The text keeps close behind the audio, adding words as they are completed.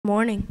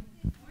Morning.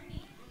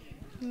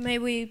 May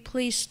we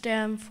please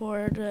stand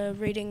for the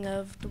reading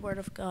of the Word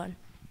of God.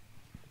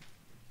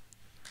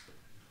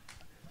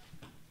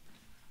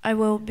 I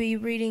will be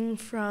reading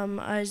from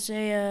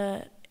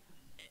Isaiah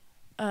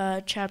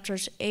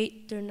chapters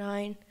 8 through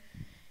 9.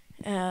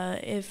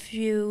 If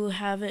you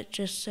have it,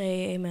 just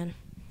say amen.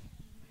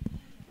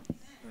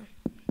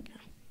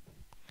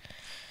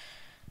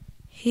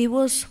 He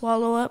will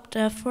swallow up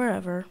death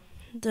forever.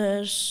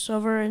 The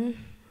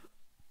sovereign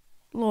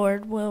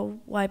Lord will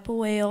wipe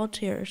away all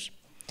tears.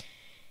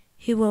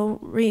 He will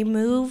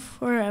remove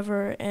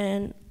forever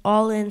and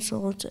all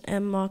insult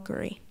and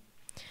mockery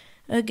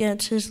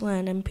against his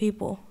land and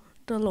people.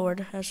 The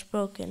Lord has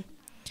spoken.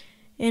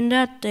 In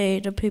that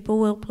day the people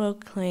will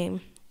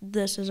proclaim,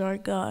 "This is our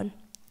God.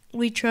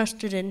 We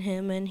trusted in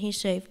him and he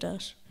saved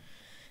us.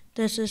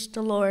 This is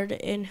the Lord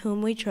in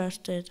whom we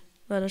trusted.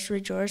 Let us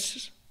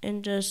rejoice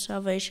in the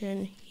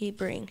salvation he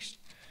brings."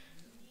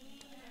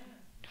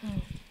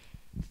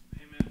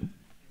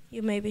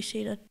 You may be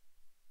seated.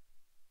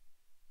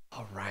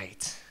 All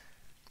right.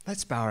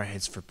 Let's bow our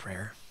heads for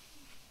prayer.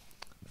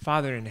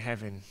 Father in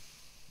heaven,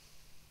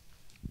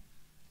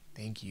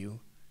 thank you.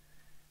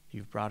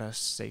 You've brought us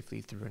safely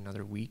through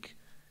another week.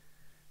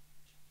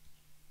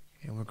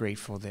 And we're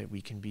grateful that we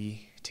can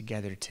be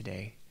together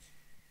today.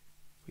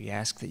 We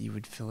ask that you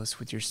would fill us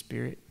with your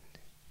Spirit,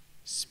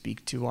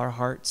 speak to our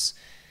hearts,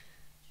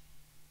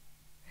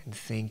 and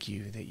thank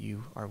you that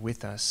you are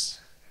with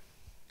us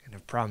and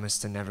have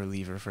promised to never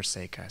leave or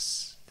forsake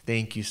us.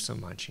 Thank you so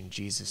much. In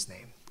Jesus'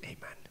 name,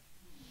 amen.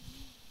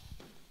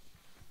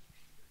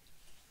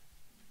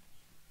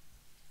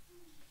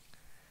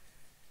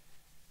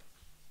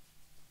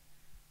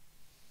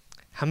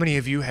 How many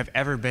of you have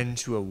ever been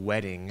to a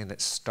wedding that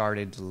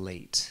started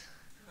late?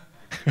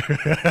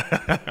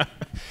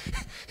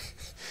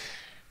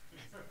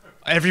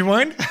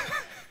 Everyone?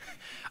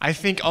 I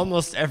think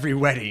almost every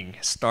wedding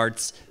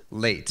starts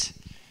late.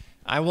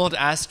 I won't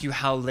ask you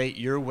how late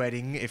your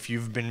wedding, if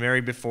you've been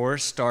married before,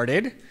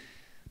 started.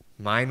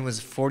 Mine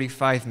was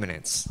 45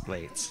 minutes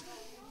late.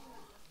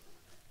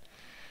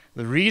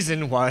 The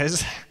reason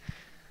was,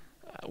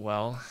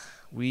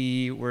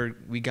 we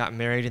got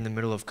married in the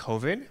middle of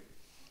COVID,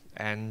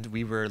 and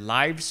we were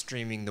live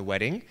streaming the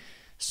wedding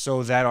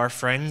so that our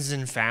friends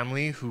and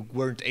family who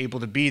weren't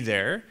able to be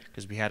there,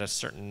 because we had a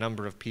certain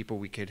number of people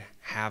we could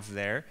have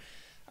there,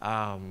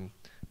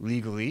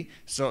 legally.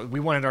 So we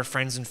wanted our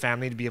friends and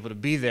family to be able to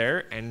be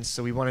there, and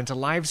so we wanted to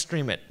live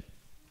stream it.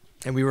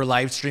 And we were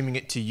live streaming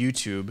it to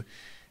YouTube,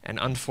 and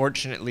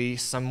unfortunately,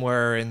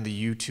 somewhere in the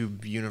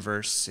YouTube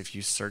universe, if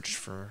you search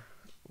for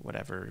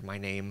whatever, my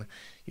name,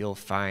 you'll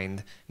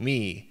find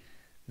me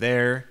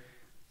there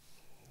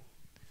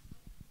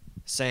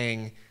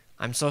saying,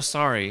 "I'm so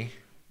sorry,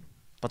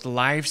 but the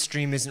live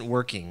stream isn't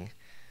working.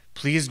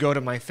 Please go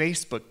to my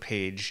Facebook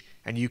page,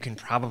 and you can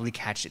probably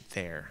catch it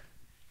there."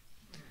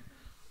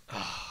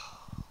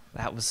 Oh,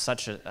 that was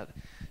such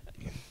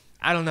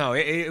I don't know,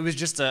 it was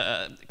just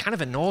a kind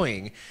of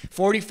annoying.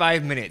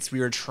 45 minutes,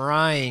 we were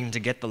trying to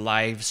get the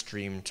live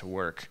stream to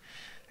work,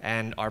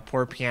 and our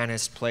poor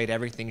pianist played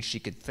everything she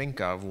could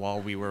think of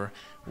while we were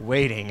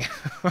waiting.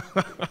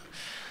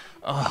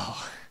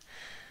 Oh.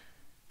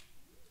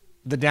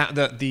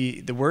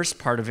 The worst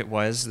part of it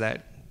was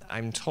that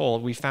I'm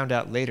told, we found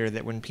out later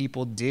that when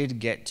people did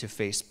get to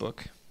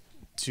Facebook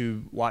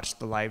to watch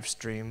the live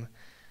stream,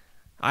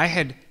 I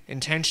had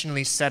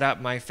intentionally set up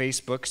my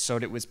Facebook so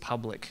that it was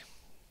public,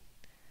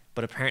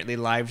 but apparently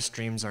live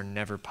streams are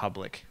never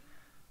public.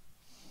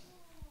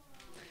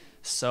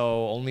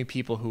 So only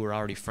people who were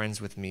already friends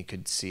with me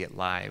could see it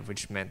live,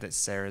 which meant that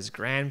Sarah's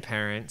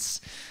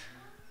grandparents,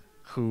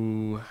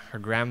 who her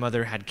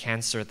grandmother had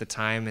cancer at the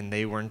time and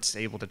they weren't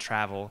able to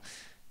travel,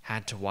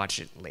 had to watch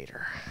it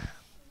later.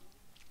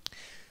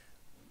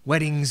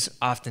 Weddings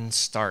often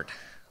start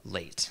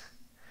late.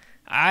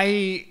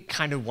 I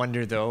kind of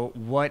wonder, though,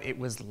 what it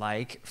was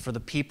like for the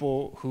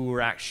people who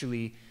were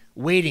actually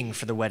waiting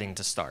for the wedding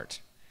to start.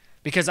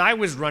 Because I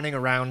was running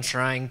around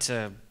trying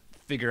to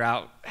figure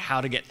out how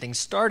to get things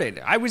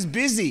started. I was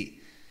busy.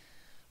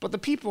 But the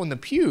people in the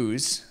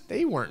pews,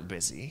 they weren't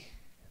busy.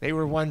 They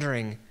were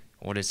wondering,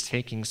 what is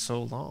taking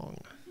so long?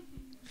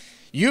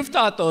 You've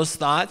thought those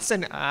thoughts,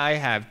 and I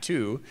have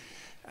too.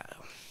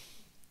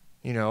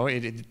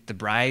 The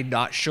bride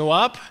not show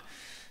up?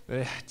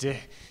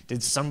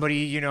 Did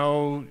somebody,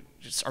 are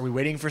we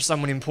waiting for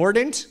someone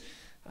important?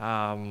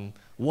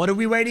 What are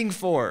we waiting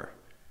for?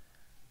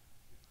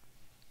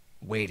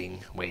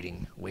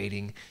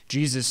 Waiting.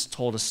 Jesus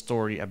told a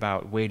story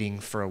about waiting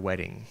for a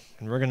wedding.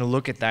 And we're going to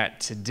look at that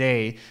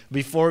today.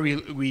 Before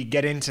we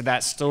get into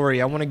that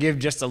story, I want to give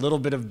just a little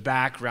bit of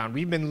background.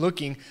 We've been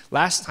looking,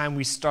 last time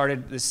we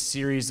started this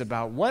series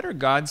about what are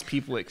God's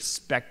people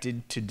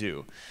expected to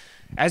do.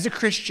 As a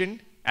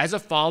Christian, as a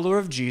follower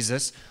of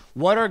Jesus,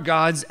 what are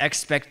God's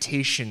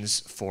expectations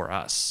for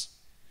us?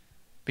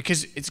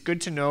 Because it's good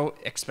to know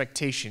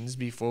expectations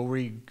before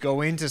we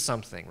go into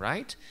something,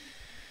 right?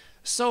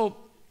 So,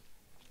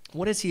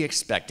 what does he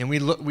expect? And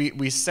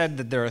we said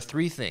that there are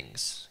three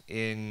things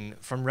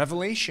from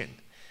Revelation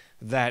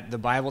that the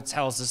Bible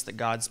tells us that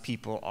God's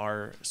people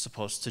are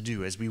supposed to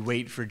do as we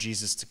wait for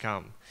Jesus to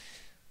come.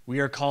 We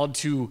are called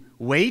to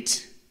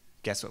wait,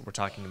 guess what we're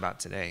talking about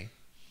today,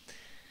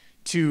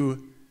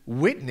 to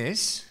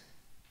witness,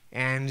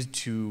 and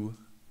to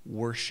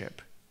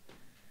worship.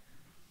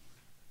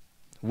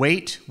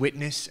 Wait,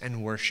 witness,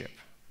 and worship.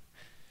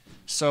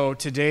 So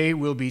today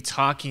we'll be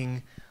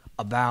talking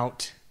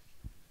about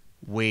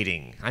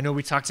waiting. I know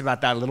we talked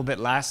about that a little bit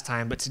last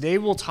time, but today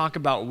we'll talk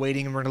about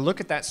waiting, and we're going to look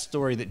at that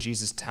story that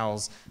Jesus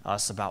tells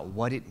us about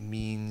what it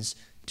means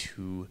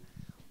to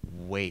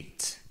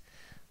wait.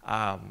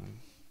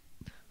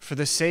 For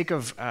the sake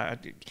of,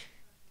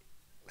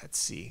 let's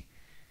see,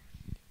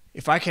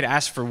 if I could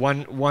ask for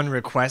one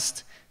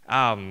request,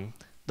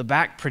 the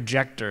back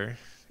projector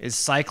is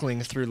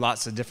cycling through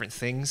lots of different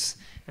things,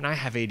 and I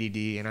have ADD,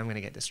 and I'm going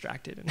to get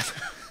distracted.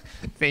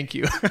 Thank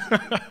you.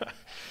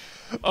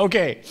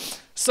 Okay,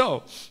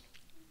 so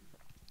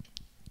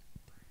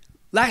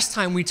last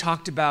time we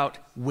talked about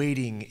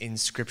waiting in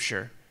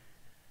Scripture,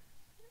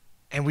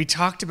 and we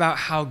talked about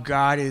how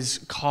God is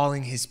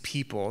calling his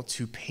people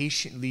to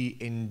patiently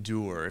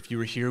endure. If you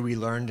were here, we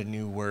learned a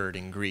new word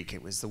in Greek.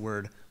 It was the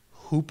word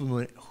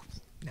hupomone.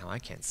 Now I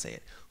can't say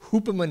it.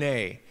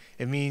 Hupomone.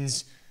 It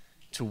means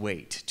to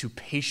wait, to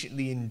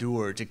patiently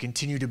endure, to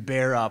continue to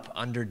bear up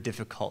under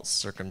difficult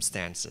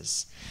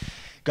circumstances.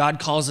 God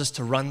calls us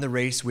to run the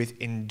race with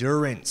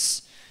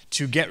endurance,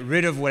 to get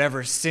rid of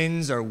whatever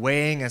sins are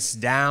weighing us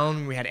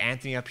down. We had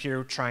Anthony up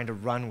here trying to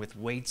run with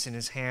weights in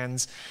his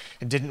hands.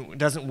 It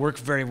doesn't work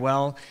very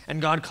well.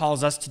 And God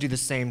calls us to do the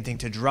same thing,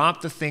 to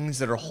drop the things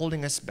that are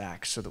holding us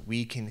back so that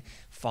we can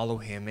follow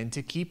him and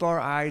to keep our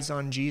eyes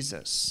on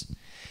Jesus.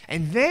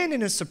 And then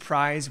in a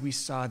surprise, we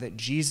saw that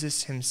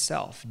Jesus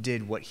himself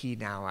did what he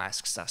now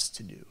asks us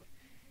to do.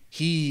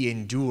 He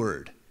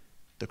endured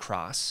the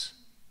cross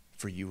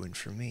for you and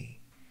for me.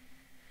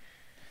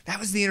 That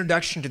was the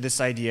introduction to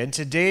this idea. And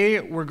today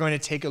we're going to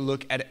take a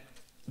look at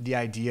the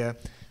idea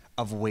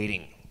of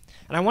waiting.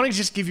 And I want to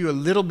just give you a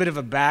little bit of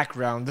a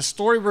background. The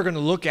story we're going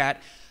to look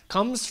at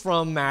comes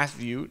from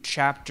Matthew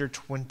chapter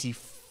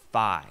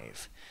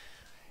 25.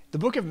 The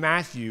book of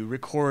Matthew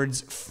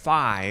records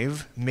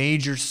 5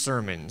 major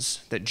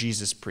sermons that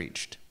Jesus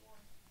preached.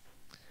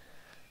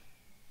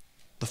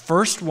 The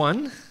first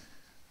one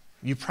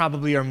you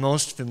probably are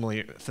most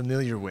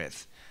familiar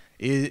with.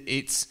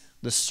 It's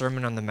the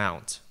Sermon on the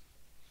Mount.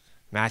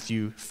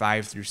 Matthew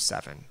 5 through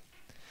 7.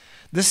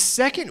 The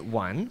second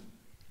one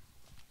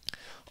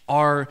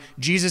are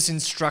Jesus'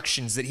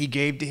 instructions that he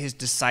gave to his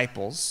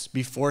disciples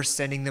before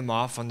sending them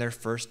off on their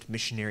first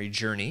missionary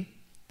journey.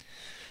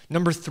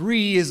 Number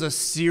 3 is a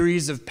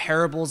series of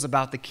parables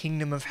about the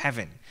kingdom of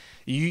heaven.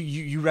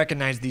 You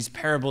recognize these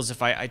parables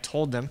if I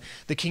told them.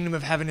 The kingdom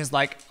of heaven is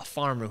like a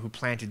farmer who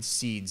planted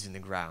seeds in the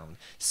ground.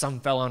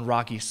 Some fell on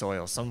rocky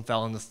soil, some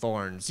fell on the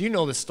thorns. You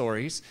know the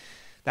stories.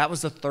 That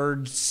was the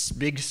third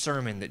big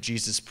sermon that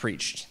Jesus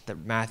preached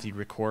that Matthew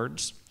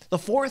records. The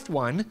fourth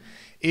one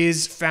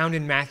is found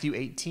in Matthew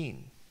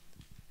 18.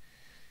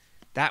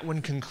 That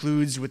one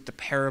concludes with the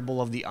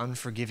parable of the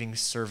unforgiving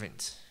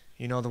servant.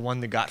 You know, the one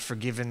that got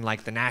forgiven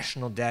like the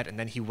national debt, and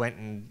then he went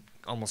and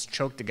almost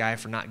choked a guy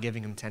for not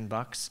giving him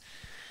 $10.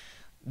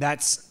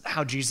 That's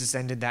how Jesus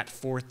ended that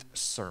fourth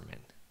sermon.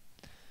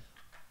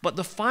 But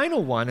the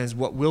final one is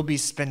what we'll be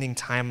spending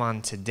time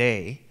on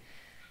today,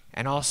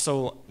 and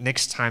also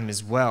next time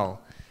as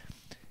well.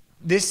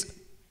 This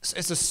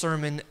is a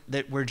sermon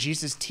where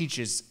Jesus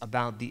teaches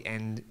about the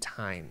end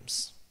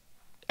times.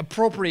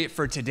 Appropriate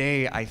for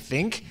today, I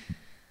think,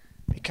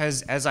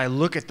 because as I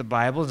look at the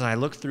Bible and I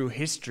look through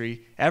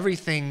history,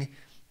 everything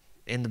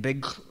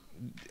in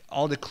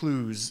all the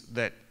clues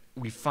that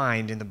we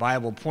find in the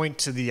Bible point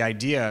to the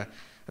idea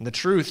and the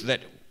truth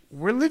that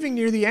we're living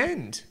near the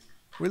end.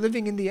 We're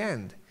living in the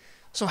end.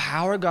 So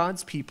how are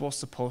God's people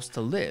supposed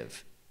to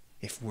live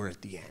if we're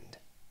at the end?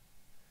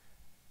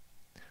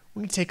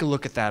 We're going to take a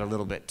look at that a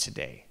little bit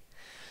today.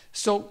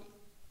 So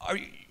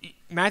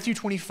Matthew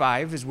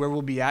 25 is where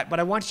we'll be at, but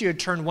I want you to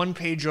turn one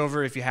page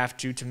over if you have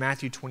to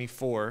Matthew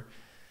 24,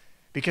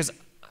 because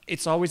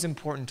it's always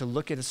important to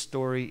look at a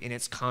story in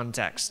its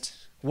context.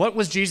 What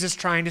was Jesus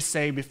trying to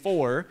say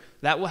before?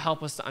 That will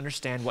help us to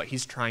understand what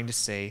he's trying to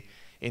say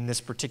in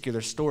this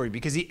particular story,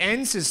 because he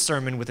ends his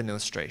sermon with an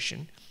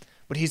illustration,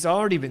 but he's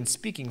already been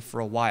speaking for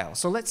a while.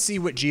 So let's see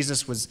what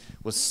Jesus was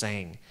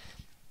saying.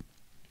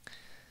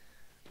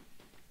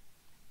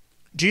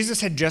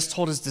 Jesus had just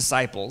told his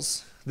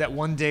disciples that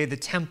one day the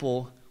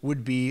temple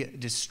would be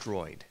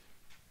destroyed.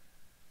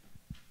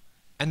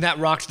 And that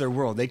rocked their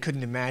world. They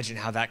couldn't imagine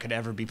how that could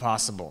ever be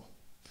possible.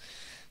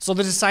 So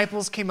the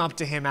disciples came up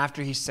to him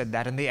after he said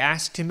that, and they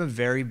asked him a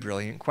very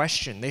brilliant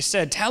question. They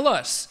said, "Tell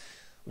us,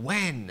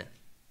 when?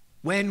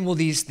 When will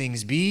these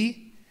things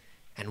be?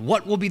 And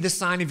what will be the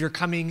sign of your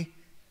coming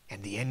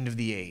and the end of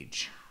the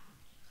age?"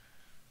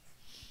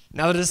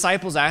 Now the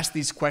disciples asked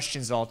these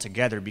questions all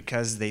together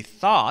because they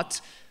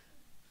thought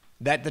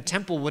that the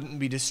temple wouldn't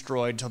be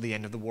destroyed till the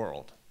end of the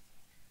world.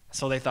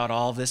 So they thought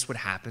all of this would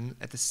happen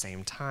at the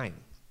same time.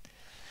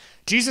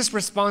 Jesus'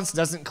 response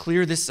doesn't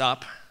clear this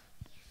up,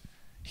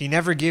 He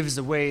never gives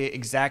away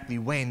exactly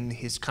when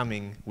his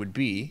coming would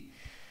be.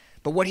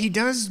 But what he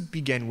does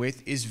begin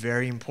with is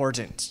very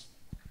important.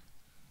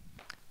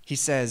 He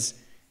says,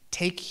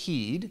 "Take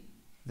heed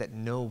that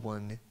no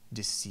one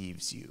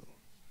deceives you."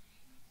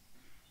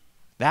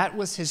 That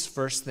was his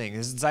first thing.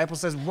 His disciple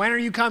says, "When are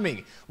you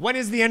coming? When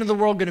is the end of the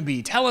world going to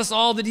be? Tell us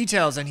all the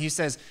details." And he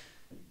says,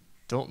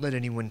 "Don't let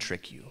anyone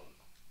trick you."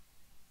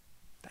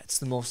 That's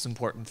the most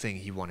important thing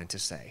he wanted to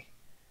say.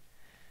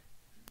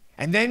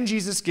 And then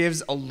Jesus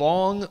gives a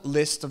long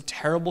list of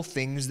terrible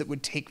things that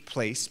would take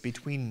place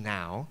between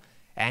now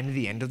and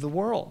the end of the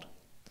world.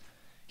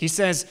 He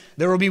says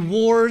there will be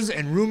wars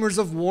and rumors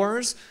of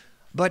wars,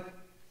 but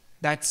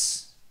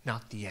that's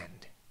not the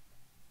end.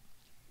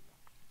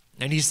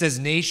 And he says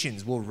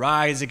nations will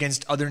rise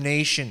against other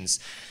nations.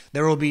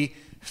 There will be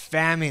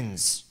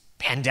famines,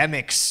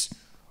 pandemics,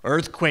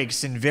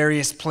 earthquakes in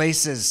various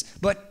places.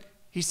 But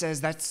he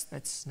says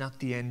that's not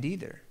the end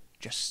either,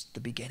 just the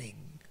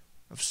beginning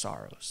of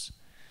sorrows.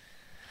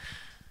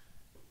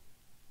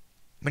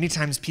 Many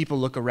times people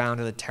look around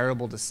at the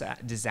terrible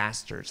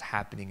disasters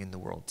happening in the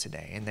world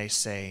today, and they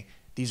say,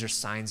 these are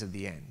signs of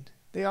the end.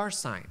 They are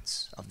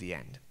signs of the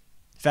end.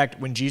 In fact,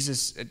 when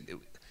Jesus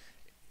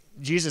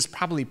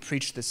probably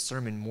preached this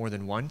sermon more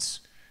than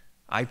once.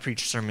 I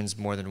preach sermons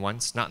more than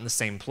once, not in the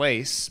same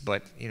place,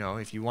 but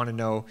if you want to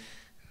know,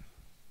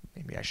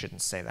 maybe I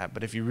shouldn't say that,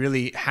 but if you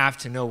really have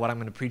to know what I'm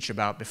going to preach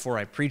about before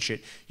I preach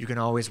it, you can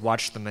always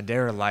watch the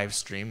Madeira live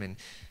stream, and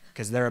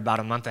because they're about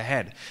a month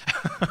ahead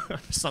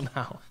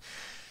somehow.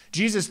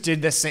 Jesus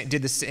did the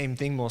same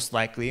thing most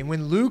likely, and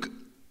when Luke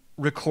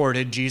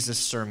recorded Jesus'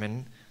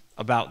 sermon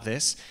about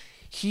this,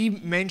 he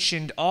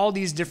mentioned all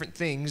these different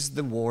things,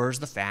 the wars,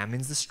 the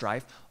famines, the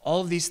strife,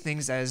 all of these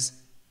things as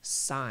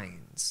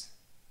signs.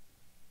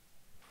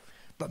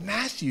 But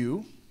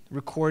Matthew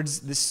records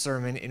this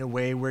sermon in a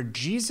way where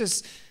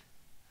Jesus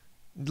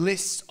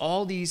lists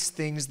all these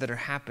things that are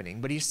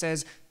happening, but he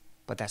says,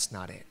 but that's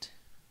not it.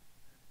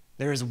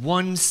 There is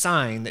one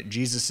sign that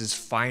Jesus is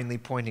finally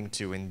pointing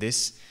to in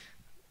this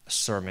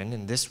sermon,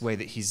 in this way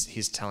that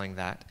he's telling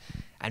that,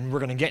 and we're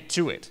going to get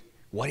to it.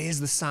 What is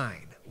the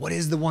sign? What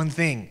is the one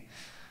thing?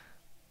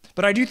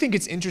 But I do think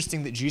it's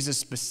interesting that Jesus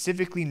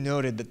specifically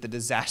noted that the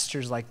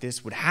disasters like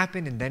this would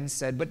happen and then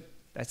said, but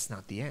that's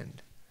not the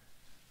end.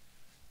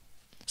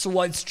 So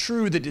while it's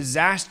true that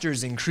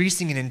disasters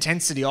increasing in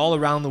intensity all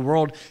around the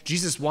world,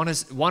 Jesus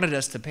wanted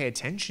us to pay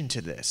attention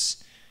to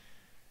this.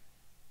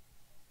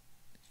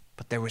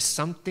 But there was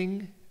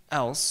something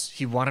else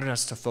he wanted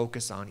us to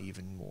focus on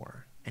even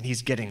more, and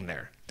he's getting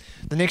there.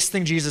 The next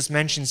thing Jesus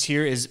mentions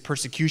here is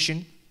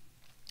persecution,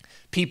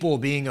 people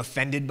being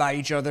offended by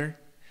each other,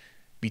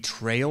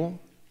 betrayal,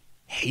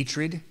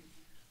 hatred,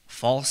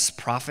 false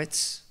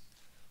prophets,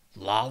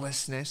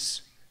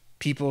 lawlessness,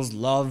 people's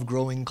love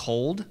growing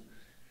cold.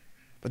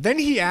 But then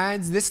he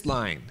adds this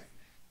line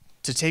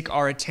to take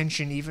our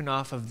attention even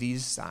off of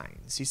these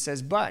signs. He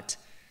says, but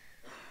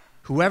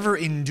whoever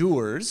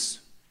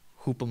endures,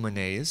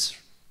 hupomenes,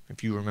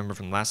 if you remember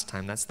from last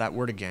time, that's that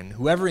word again.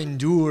 Whoever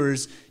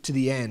endures to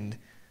the end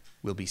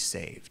will be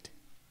saved.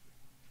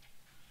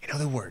 In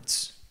other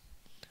words,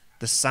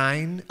 the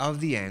sign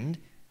of the end,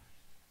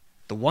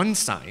 the one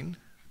sign,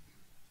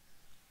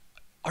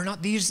 are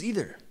not these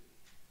either.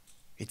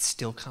 It's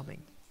still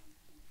coming.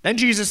 Then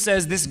Jesus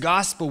says this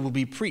gospel will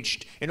be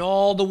preached in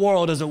all the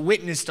world as a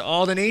witness to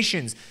all the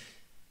nations.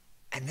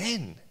 And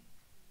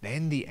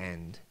then the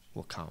end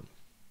will come.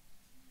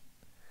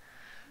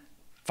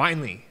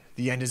 Finally,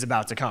 the end is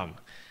about to come.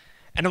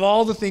 And of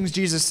all the things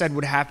Jesus said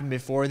would happen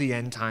before the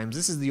end times,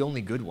 this is the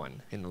only good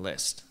one in the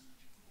list.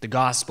 The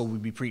gospel will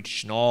be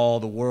preached in all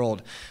the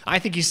world. I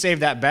think he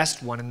saved that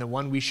best one and the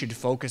one we should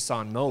focus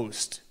on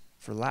most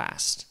for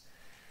last.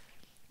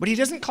 But he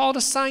doesn't call it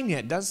a sign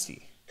yet, does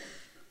he?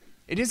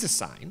 It is a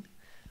sign,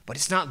 but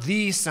it's not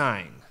the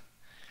sign.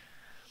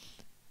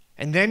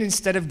 And then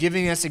instead of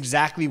giving us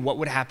exactly what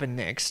would happen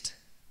next,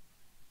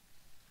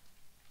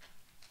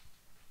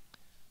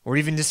 or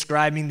even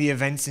describing the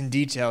events in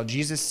detail,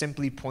 Jesus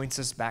simply points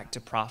us back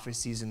to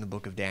prophecies in the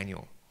book of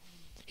Daniel.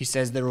 He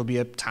says there will be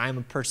a time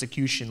of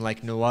persecution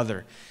like no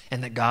other,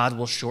 and that God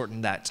will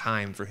shorten that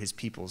time for his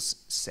people's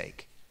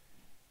sake.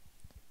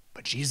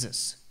 But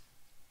Jesus,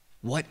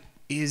 what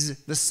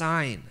is the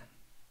sign?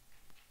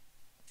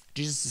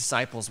 Jesus'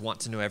 disciples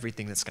want to know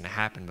everything that's going to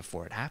happen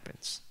before it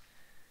happens.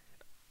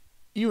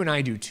 You and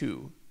I do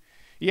too.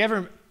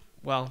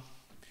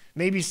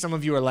 Maybe some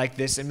of you are like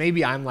this, and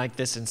maybe I'm like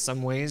this in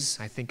some ways.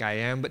 I think I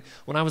am. But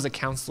when I was a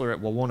counselor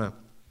at Wawona,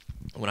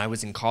 when I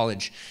was in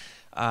college,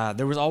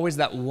 there was always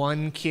that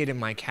one kid in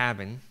my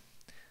cabin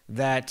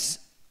that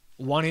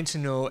wanted to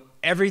know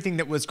everything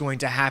that was going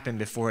to happen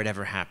before it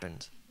ever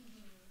happened.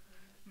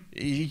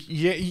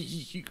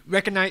 You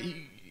recognize,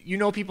 you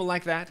know people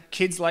like that,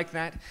 kids like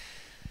that?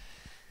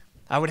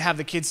 I would have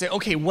the kids say,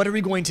 okay, what are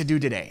we going to do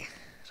today?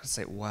 I'd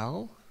say,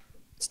 well,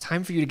 it's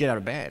time for you to get out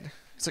of bed.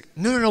 It's like,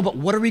 no, but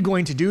what are we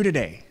going to do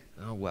today?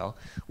 Oh, well,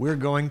 you're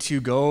going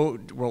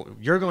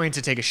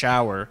to take a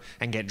shower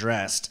and get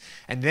dressed,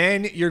 and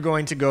then you're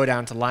going to go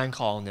down to line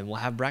call, and then we'll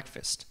have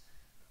breakfast.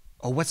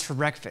 Oh, what's for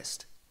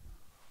breakfast?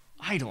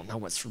 I don't know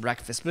what's for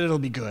breakfast, but it'll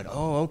be good.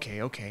 Oh,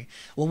 okay.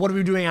 Well, what are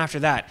we doing after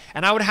that?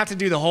 And I would have to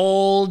do the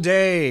whole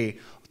day,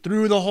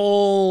 through the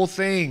whole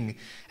thing.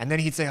 And then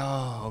he'd say,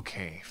 oh,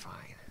 okay,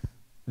 fine.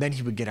 Then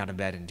he would get out of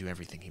bed and do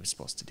everything he was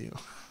supposed to do.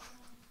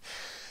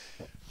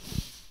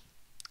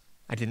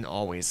 I didn't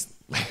always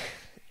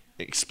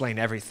explain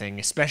everything,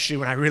 especially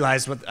when I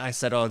realized what I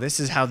said, oh, this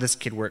is how this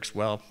kid works.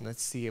 Well,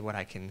 let's see what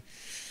I can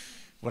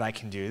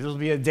do. It'll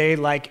be a day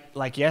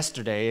like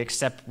yesterday,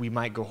 except we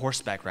might go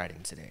horseback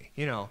riding today.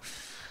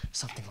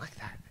 Something like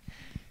that.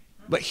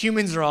 But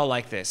humans are all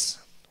like this.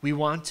 We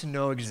want to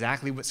know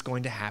exactly what's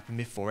going to happen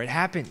before it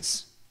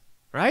happens,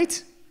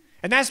 right?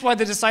 And that's why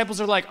the disciples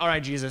are like, all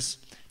right, Jesus,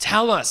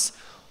 tell us,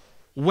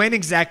 when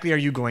exactly are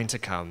you going to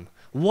come?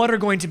 What are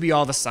going to be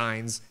all the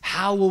signs?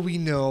 How will we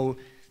know?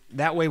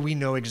 That way we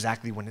know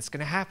exactly when it's going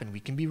to happen. We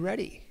can be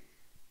ready.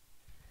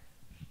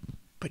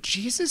 But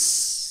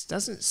Jesus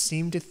doesn't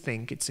seem to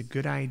think it's a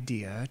good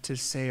idea to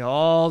say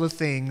all the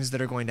things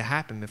that are going to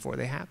happen before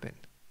they happen.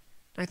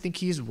 I think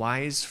he's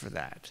wise for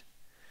that.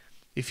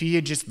 If he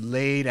had just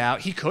laid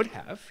out, he could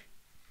have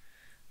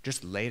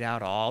just laid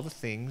out all the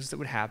things that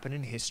would happen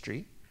in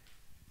history.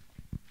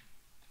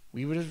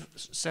 We would have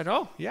said,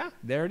 oh, yeah,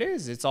 there it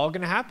is. It's all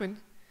going to happen.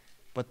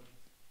 But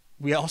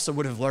we also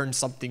would have learned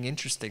something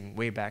interesting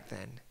way back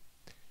then.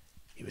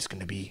 It was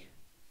going to be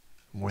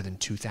more than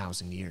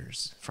 2,000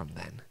 years from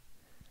then.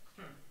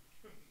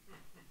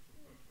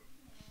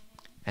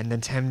 And the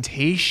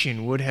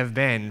temptation would have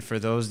been for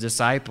those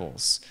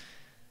disciples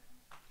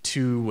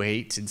to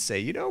wait and say,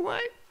 you know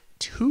what?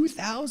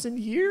 2,000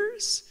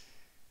 years?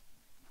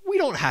 We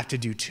don't have to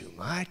do too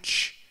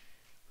much.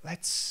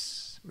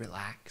 Let's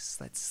relax.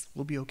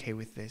 We'll be okay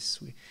with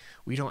this.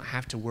 We don't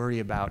have to worry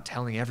about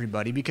telling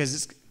everybody because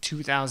it's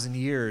 2,000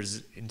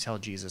 years until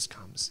Jesus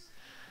comes.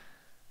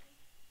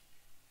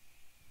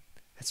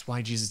 That's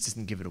why Jesus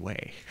didn't give it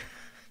away.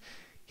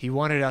 He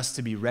wanted us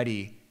to be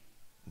ready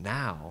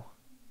now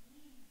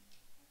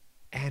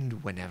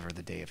and whenever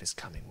the day of his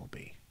coming will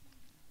be.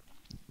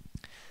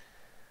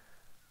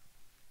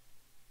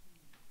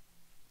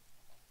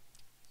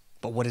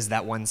 But what is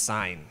that one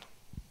sign?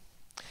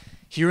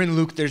 Here in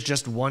Luke, there's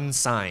just one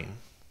sign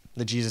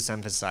that Jesus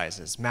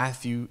emphasizes.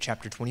 Matthew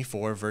chapter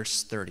 24,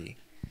 verse 30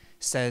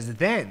 says,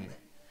 then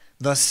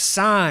the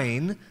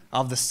sign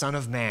of the Son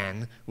of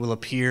Man will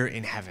appear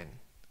in heaven.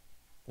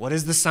 What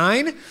is the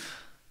sign?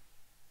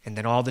 And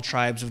then all the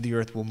tribes of the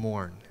earth will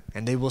mourn,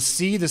 and they will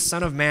see the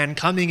Son of Man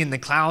coming in the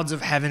clouds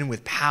of heaven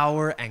with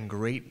power and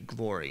great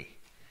glory.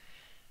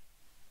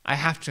 I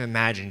have to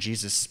imagine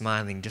Jesus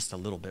smiling just a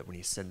little bit when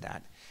he said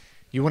that.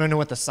 You want to know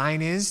what the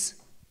sign is?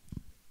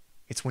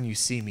 It's when you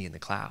see me in the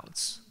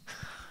clouds.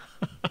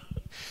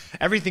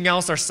 Everything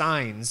else are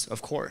signs,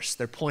 of course.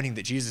 They're pointing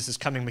that Jesus is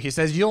coming, but he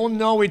says, you'll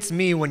know it's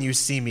me when you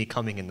see me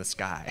coming in the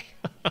sky.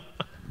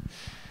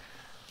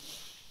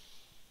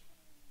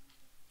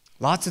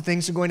 Lots of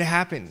things are going to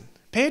happen.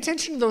 Pay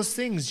attention to those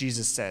things,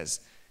 Jesus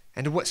says,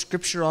 and to what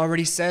Scripture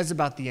already says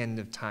about the end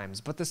of times.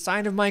 But the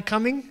sign of my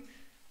coming,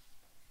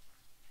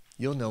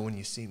 you'll know when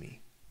you see me.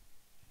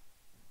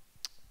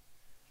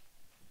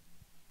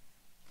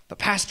 But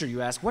Pastor,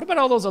 you ask, what about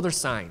all those other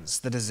signs?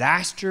 The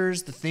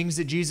disasters, the things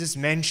that Jesus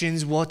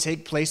mentions will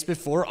take place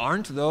before,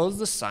 aren't those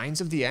the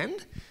signs of the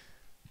end?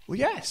 Well,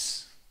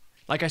 yes.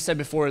 Like I said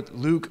before,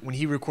 Luke, when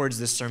he records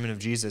this sermon of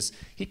Jesus,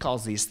 he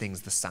calls these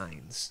things the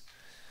signs.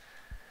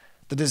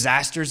 The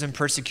disasters and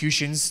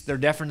persecutions, they're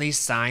definitely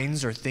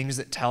signs or things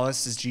that tell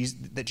us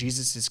that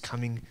Jesus is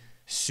coming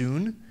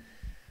soon.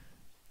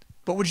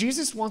 But what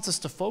Jesus wants us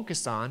to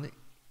focus on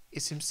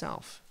is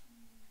himself.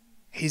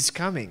 He's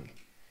coming.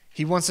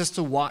 He wants us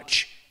to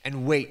watch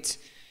and wait.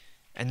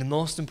 And the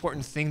most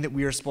important thing that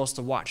we are supposed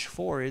to watch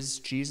for is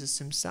Jesus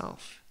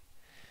himself.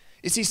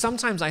 You see,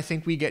 sometimes I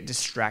think we get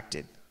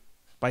distracted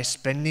by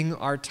spending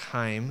our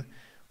time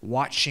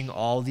watching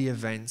all the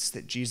events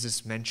that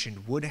Jesus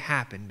mentioned would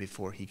happen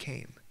before he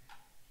came.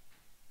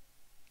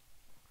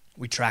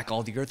 We track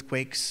all the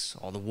earthquakes,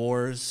 all the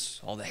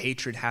wars, all the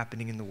hatred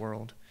happening in the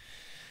world.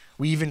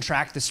 We even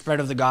track the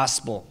spread of the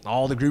gospel,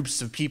 all the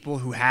groups of people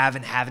who have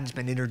and haven't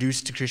been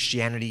introduced to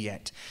Christianity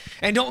yet.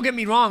 And don't get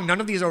me wrong,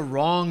 none of these are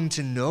wrong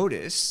to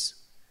notice.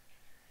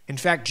 In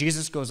fact,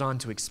 Jesus goes on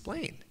to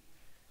explain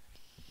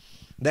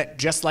that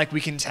just like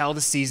we can tell the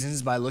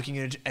seasons by looking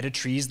at a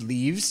tree's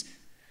leaves,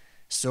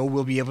 so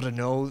we'll be able to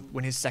know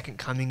when his second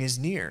coming is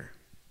near.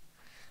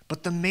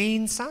 But the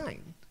main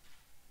sign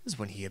is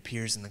when he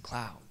appears in the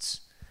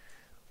clouds.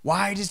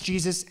 Why does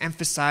Jesus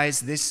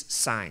emphasize this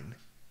sign?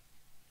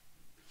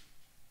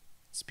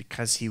 It's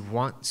because he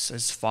wants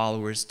his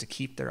followers to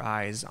keep their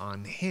eyes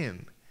on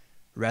him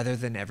rather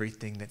than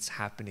everything that's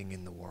happening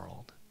in the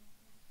world.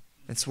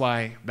 That's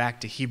why, back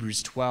to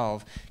Hebrews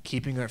 12,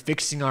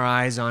 fixing our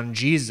eyes on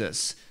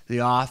Jesus,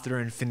 the author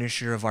and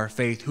finisher of our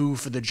faith, who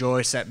for the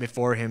joy set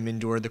before him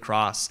endured the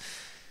cross.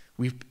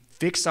 We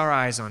fix our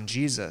eyes on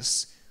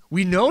Jesus.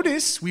 We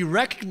notice, we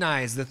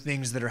recognize the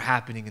things that are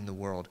happening in the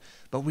world,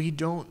 but we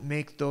don't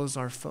make those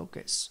our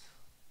focus,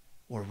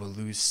 or we'll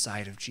lose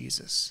sight of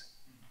Jesus.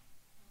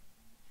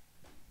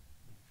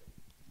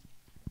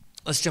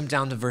 Let's jump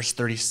down to verse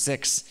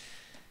 36.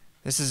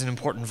 This is an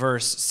important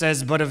verse. It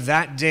says, "But of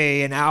that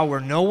day and hour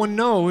no one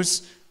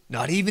knows,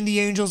 not even the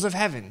angels of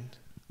heaven,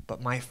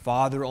 but my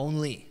Father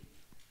only."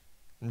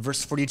 In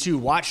verse 42,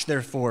 "Watch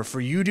therefore,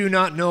 for you do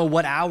not know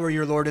what hour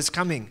your Lord is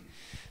coming."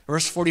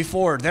 Verse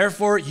 44,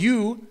 "Therefore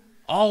you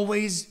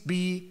always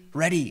be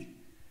ready,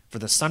 for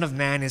the Son of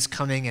Man is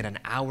coming at an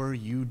hour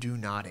you do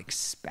not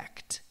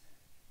expect."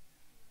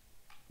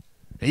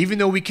 Even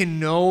though we can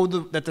know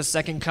that the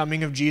second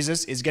coming of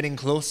Jesus is getting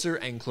closer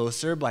and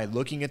closer by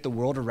looking at the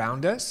world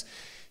around us,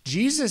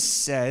 Jesus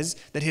says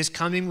that his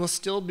coming will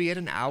still be at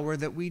an hour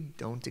that we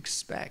don't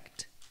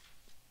expect.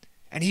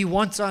 And he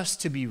wants us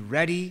to be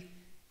ready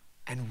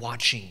and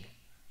watching.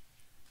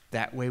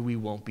 That way we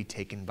won't be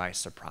taken by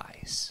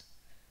surprise.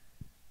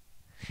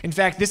 In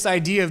fact, this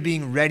idea of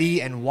being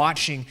ready and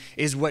watching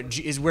is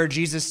where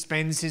Jesus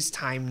spends his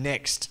time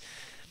next.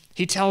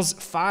 He tells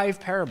 5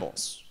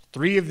 parables.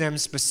 3 of them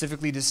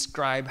specifically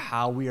describe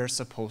how we are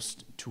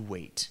supposed to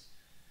wait.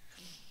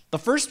 The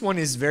first one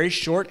is very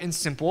short and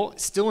simple.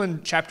 Still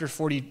in chapter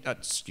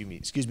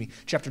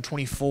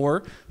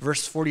 24,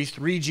 verse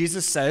 43,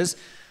 Jesus says,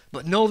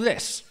 "But know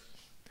this,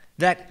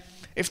 that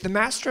if the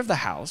master of the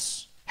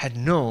house had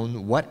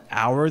known what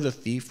hour the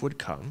thief would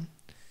come,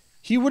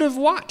 he would have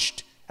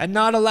watched and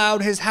not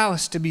allowed his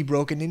house to be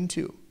broken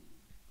into."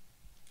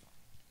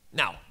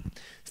 Now,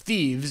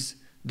 thieves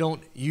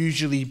don't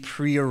usually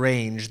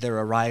prearrange their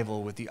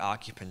arrival with the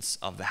occupants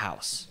of the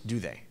house, do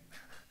they?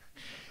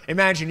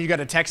 Imagine you got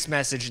a text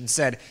message and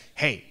said,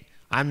 "Hey,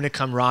 I'm going to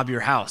come rob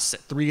your house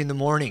at 3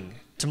 a.m.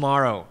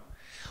 tomorrow."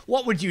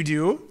 What would you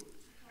do?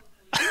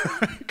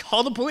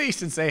 Call the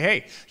police and say,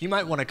 "Hey, you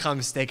might want to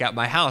come stake out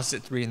my house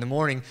at 3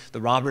 a.m.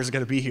 The robber's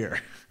going to be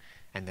here."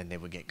 And then they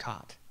would get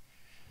caught.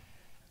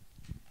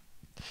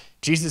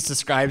 Jesus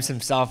describes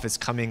himself as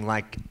coming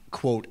like,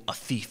 quote, "a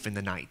thief in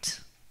the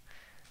night."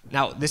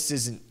 Now, this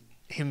isn't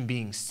him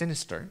being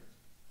sinister,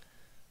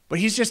 but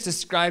he's just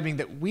describing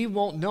that we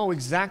won't know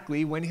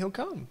exactly when he'll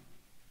come.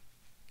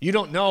 You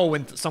don't know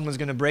when someone's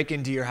going to break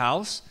into your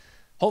house.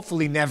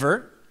 Hopefully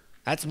never.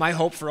 That's my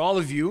hope for all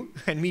of you,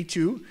 and me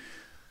too.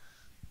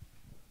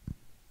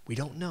 We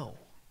don't know.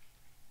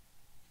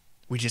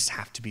 We just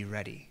have to be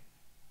ready.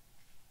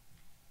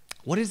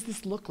 What does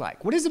this look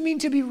like? What does it mean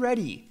to be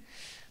ready?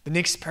 The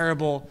next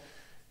parable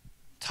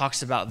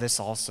talks about this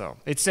also.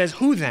 It says,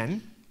 "Who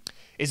then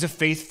is a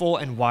faithful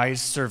and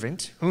wise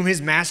servant, whom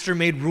his master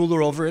made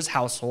ruler over his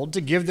household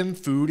to give them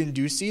food in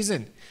due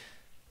season?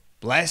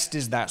 Blessed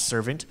is that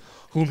servant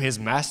whom his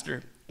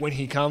master, when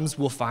he comes,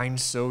 will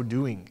find so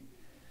doing.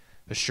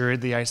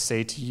 Assuredly, I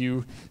say to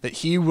you that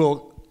he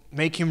will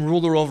make him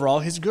ruler over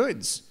all his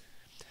goods.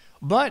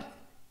 But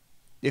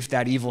if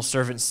that evil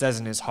servant says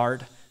in his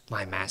heart,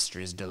 'My master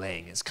is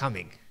delaying his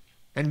coming,'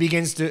 and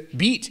begins to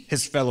beat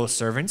his fellow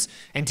servants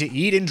and to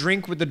eat and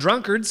drink with the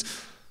drunkards,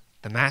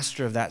 the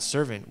master of that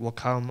servant will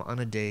come on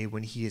a day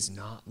when he is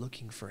not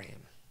looking for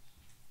him,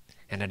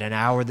 and at an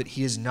hour that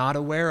he is not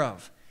aware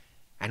of,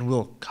 and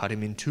will cut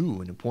him in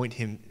two and appoint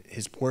him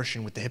his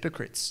portion with the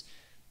hypocrites.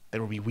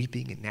 There will be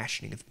weeping and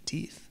gnashing of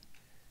teeth."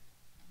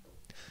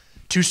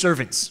 2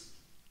 servants.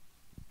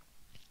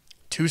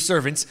 2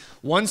 servants.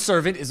 One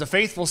servant is a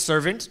faithful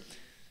servant.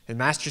 The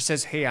master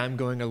says, "Hey, I'm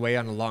going away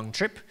on a long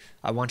trip.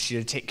 I want you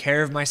to take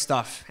care of my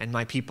stuff and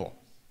my people."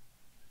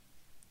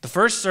 The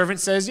first servant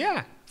says,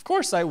 "Yeah, of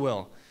course I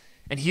will."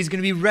 And he's going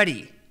to be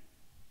ready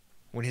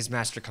when his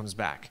master comes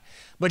back.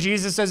 But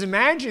Jesus says,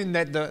 imagine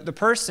that the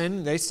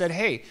person, they said,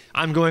 "Hey,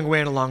 I'm going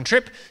away on a long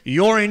trip.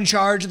 You're in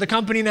charge of the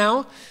company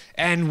now.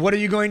 And what are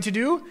you going to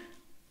do?"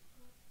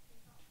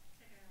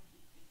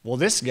 Well,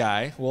 this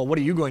guy, what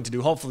are you going to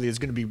do? Hopefully it's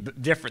going to be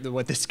different than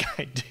what this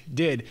guy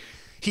did.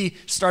 He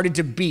started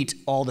to beat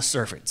all the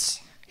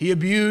servants. He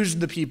abused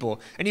the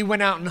people. And he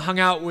went out and hung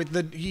out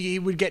with he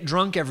would get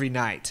drunk every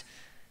night.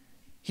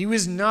 He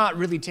was not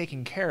really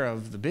taking care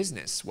of the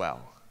business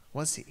well,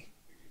 was he?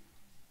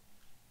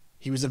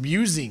 He was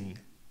abusing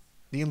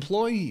the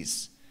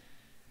employees.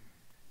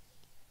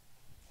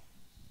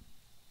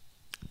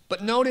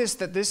 But notice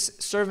that this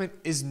servant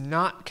is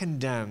not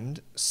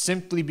condemned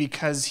simply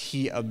because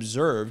he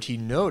observed, he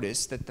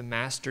noticed that the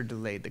master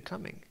delayed the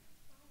coming.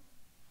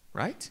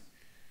 Right?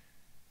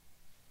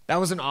 That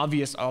was an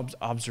obvious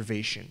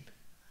observation.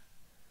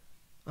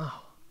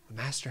 Oh, the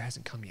master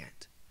hasn't come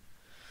yet.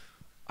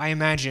 I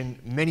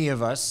imagine many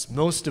of us,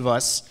 most of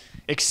us,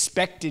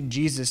 expected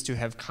Jesus to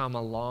have come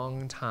a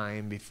long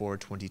time before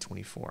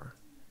 2024.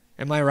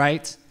 Am I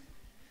right?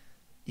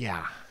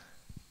 Yeah,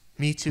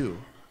 me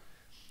too.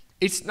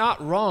 It's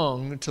not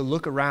wrong to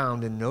look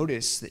around and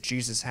notice that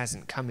Jesus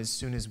hasn't come as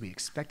soon as we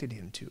expected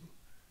him to.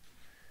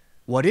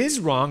 What is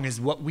wrong is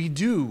what we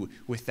do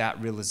with that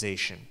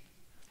realization.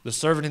 The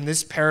servant in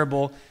this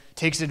parable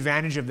takes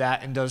advantage of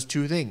that and does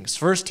 2 things.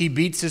 First, he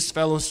beats his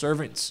fellow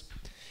servants.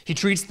 He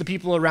treats the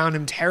people around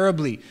him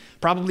terribly,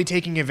 probably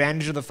taking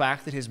advantage of the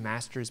fact that his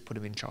master has put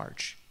him in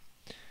charge.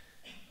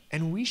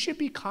 And we should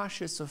be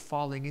cautious of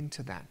falling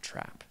into that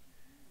trap.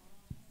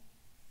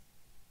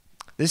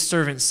 This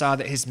servant saw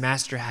that his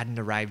master hadn't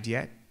arrived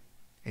yet,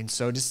 and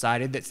so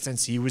decided that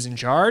since he was in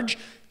charge,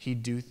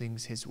 he'd do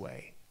things his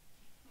way.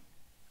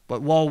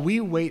 But while we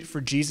wait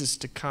for Jesus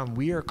to come,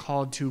 we are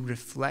called to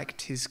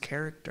reflect his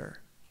character,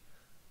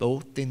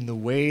 both in the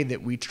way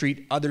that we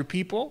treat other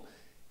people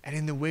and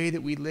in the way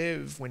that we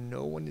live when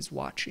no one is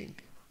watching.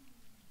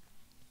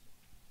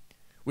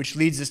 Which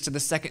leads us to the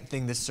second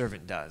thing this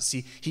servant does.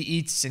 He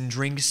eats and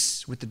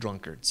drinks with the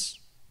drunkards.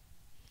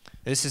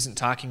 This isn't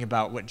talking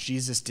about what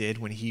Jesus did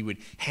when he would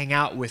hang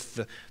out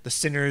with the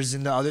sinners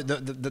and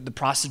the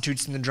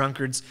prostitutes and the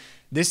drunkards.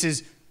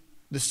 This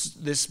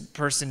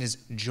person is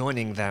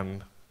joining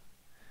them.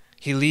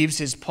 He leaves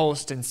his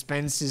post and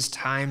spends his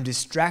time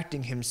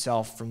distracting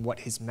himself from what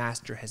his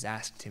master has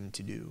asked him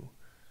to do.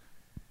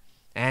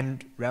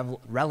 And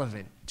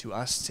relevant to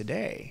us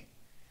today.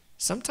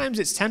 Sometimes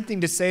it's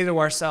tempting to say to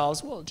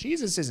ourselves, well,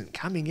 Jesus isn't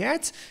coming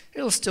yet.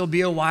 It'll still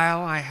be a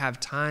while. I have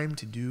time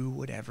to do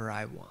whatever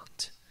I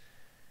want.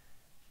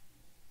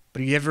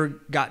 But have you ever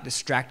got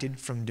distracted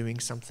from doing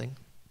something?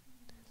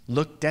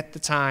 Looked at the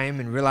time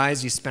and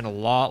realized you spent a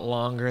lot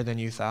longer than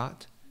you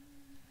thought?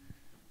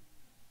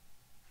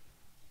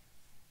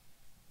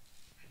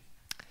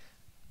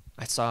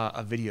 I saw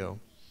a video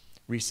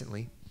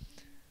recently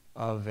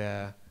of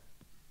it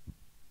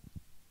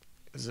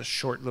was a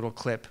short little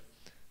clip,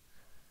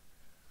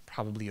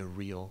 probably a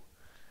reel.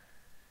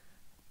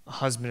 A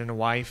husband and a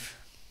wife.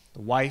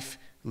 The wife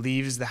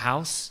leaves the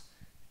house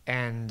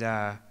and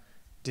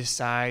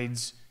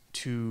decides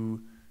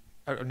to,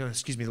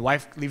 the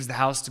wife leaves the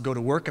house to go to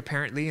work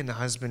apparently, and the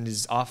husband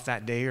is off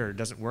that day or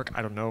doesn't work,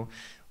 I don't know.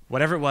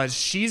 Whatever it was,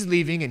 she's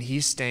leaving and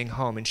he's staying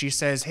home. And she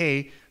says,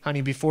 hey,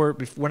 honey, before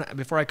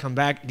I come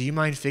back, do you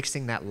mind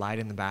fixing that light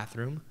in the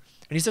bathroom?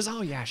 And he says,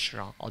 oh yeah,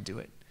 sure, I'll do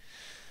it.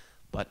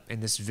 But in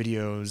this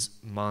video's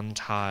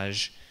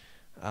montage,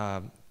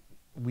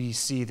 we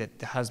see that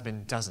the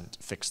husband doesn't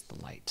fix the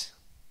light.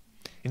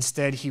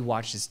 Instead, he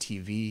watches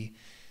TV.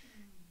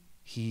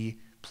 He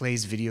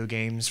plays video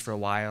games for a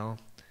while.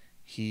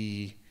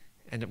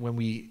 And when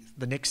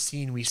the next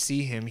scene we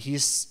see him,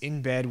 he's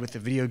in bed with a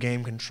video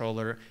game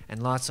controller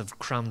and lots of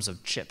crumbs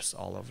of chips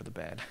all over the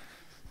bed.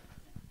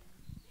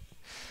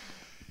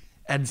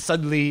 And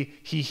suddenly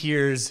he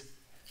hears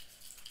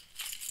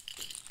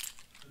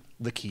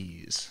the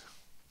keys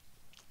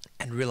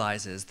and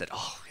realizes that,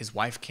 his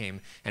wife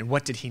came. And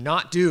what did he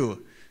not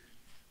do?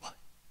 Well,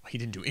 he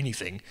didn't do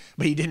anything,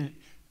 but he didn't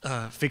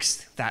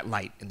fix that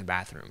light in the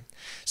bathroom.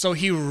 So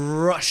he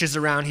rushes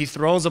around. He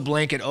throws a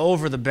blanket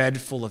over the bed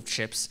full of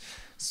chips.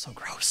 So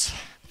gross.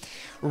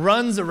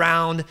 Runs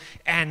around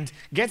and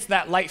gets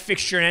that light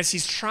fixture. And as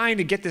he's trying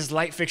to get this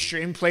light fixture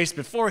in place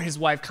before his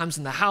wife comes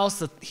in the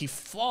house, he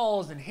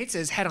falls and hits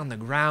his head on the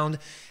ground.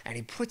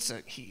 And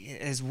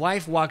his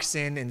wife walks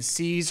in and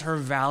sees her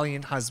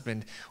valiant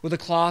husband with a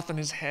cloth on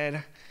his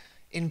head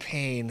in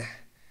pain.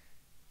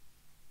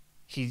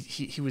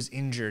 He was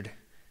injured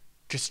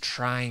just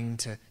trying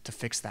to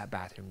fix that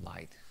bathroom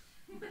light.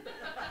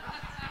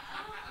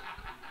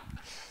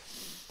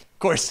 Of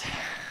course,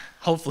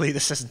 hopefully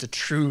this isn't a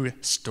true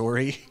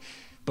story,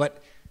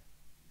 but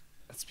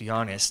let's be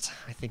honest,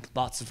 I think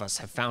lots of us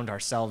have found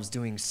ourselves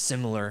doing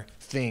similar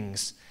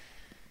things.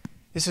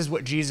 This is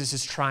what Jesus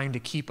is trying to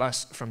keep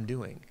us from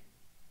doing.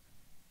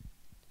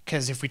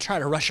 Because if we try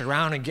to rush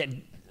around and get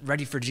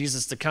ready for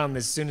Jesus to come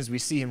as soon as we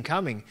see him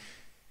coming,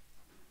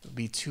 it'll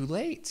be too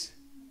late.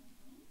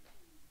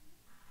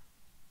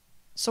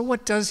 So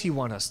what does he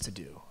want us to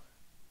do?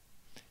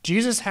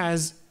 Jesus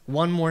has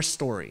one more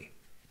story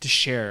to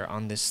share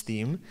on this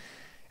theme,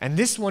 and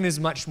this one is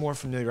much more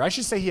familiar. I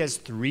should say he has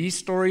 3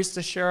 stories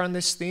to share on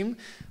this theme,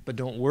 but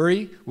don't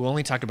worry, we'll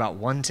only talk about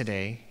one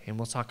today, and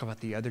we'll talk about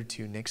the other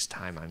 2 next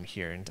time I'm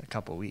here in a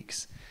couple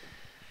weeks.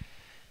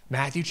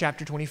 Matthew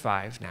chapter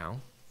 25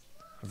 now,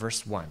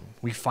 verse 1.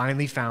 We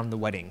finally found the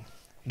wedding.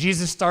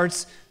 Jesus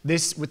starts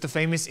this with the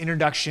famous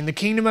introduction, the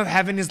kingdom of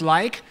heaven is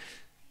like,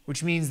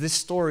 which means this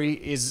story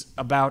is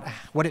about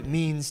what it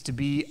means to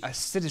be a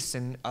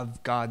citizen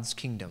of God's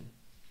kingdom.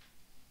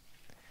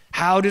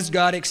 How does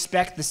God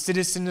expect the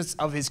citizens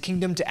of his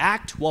kingdom to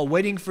act while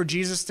waiting for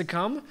Jesus to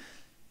come?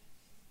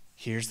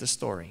 Here's the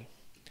story.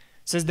 It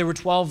says there were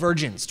 12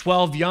 virgins,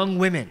 12 young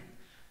women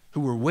who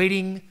were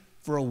waiting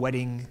for a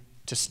wedding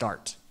to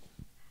start.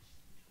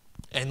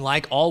 And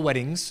like all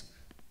weddings,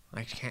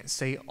 I can't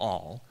say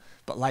all,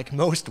 but like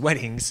most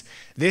weddings,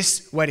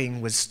 this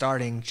wedding was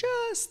starting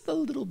just a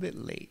little bit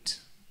late.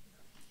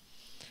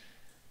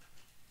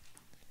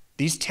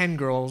 These 10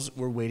 girls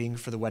were waiting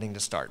for the wedding to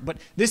start. But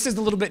this is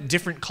a little bit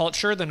different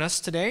culture than us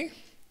today.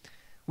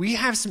 We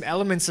have some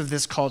elements of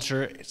this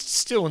culture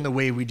still in the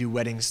way we do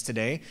weddings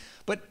today.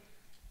 But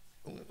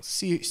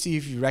see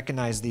if you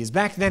recognize these.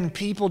 Back then,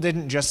 people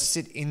didn't just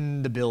sit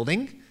in the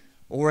building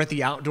or at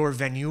the outdoor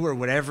venue or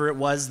whatever it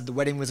was that the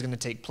wedding was going to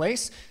take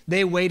place.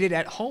 They waited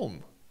at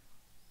home.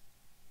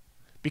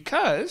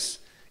 Because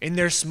in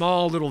their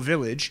small little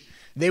village,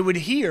 they would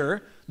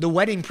hear the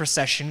wedding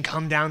procession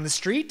come down the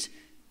street,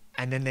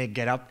 and then they'd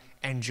get up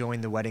and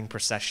join the wedding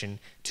procession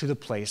to the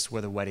place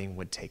where the wedding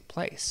would take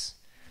place.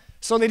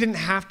 So they didn't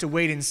have to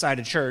wait inside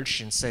a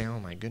church and say, oh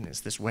my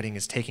goodness, this wedding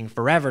is taking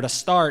forever to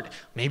start.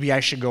 Maybe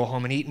I should go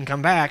home and eat and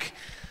come back.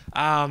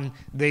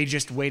 They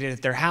just waited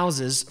at their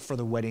houses for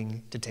the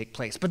wedding to take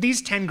place. But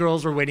these 10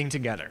 girls were waiting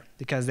together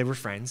because they were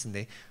friends and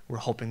they were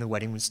hoping the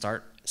wedding would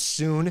start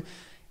soon.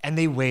 And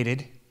they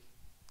waited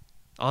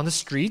on the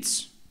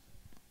streets.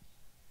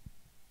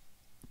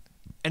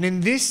 And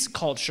in this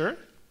culture,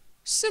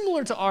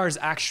 similar to ours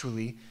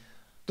actually,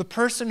 the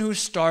person who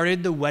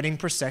started the wedding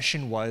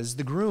procession was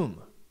the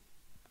groom.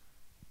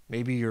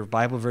 Maybe your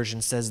Bible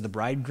version says the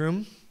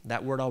bridegroom.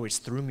 That word always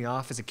threw me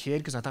off as a kid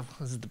because I thought,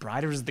 well, is it the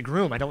bride or is it the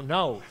groom? I don't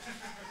know.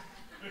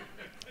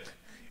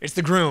 It's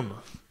the groom.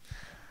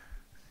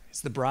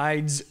 It's the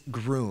bride's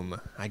groom,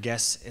 I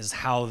guess, is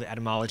how the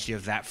etymology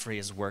of that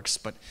phrase works.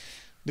 But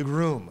the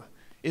groom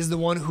is the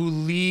one who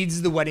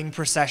leads the wedding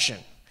procession,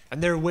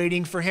 and they're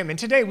waiting for him. And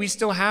today we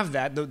still have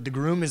that. The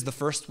groom is the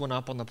first one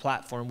up on the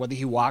platform, whether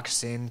he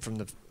walks in from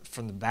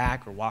the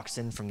back or walks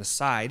in from the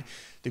side.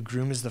 The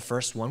groom is the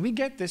first one. We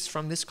get this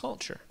from this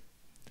culture.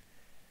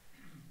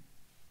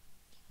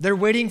 They're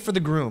waiting for the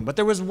groom, but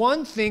there was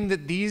one thing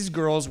that these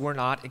girls were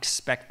not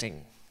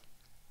expecting.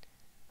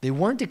 They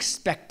weren't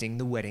expecting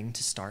the wedding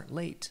to start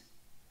late.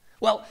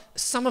 Well,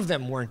 some of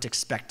them weren't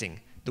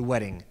expecting the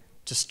wedding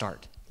to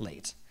start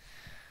late.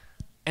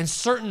 And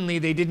certainly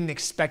they didn't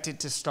expect it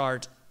to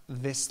start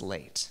this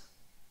late.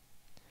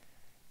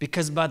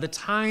 Because by the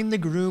time the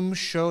groom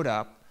showed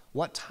up,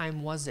 what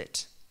time was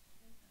it?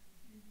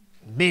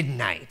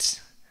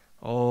 Midnight.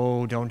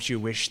 Oh, don't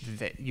you wish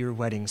that your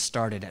wedding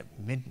started at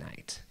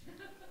midnight?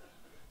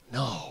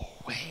 No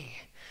way.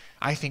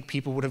 I think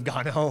people would have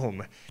gone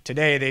home.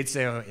 Today they'd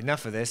say, oh,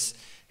 enough of this.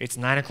 It's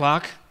 9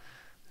 o'clock.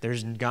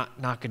 There's not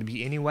going to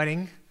be any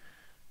wedding.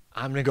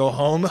 I'm going to go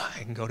home.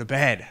 I can go to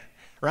bed.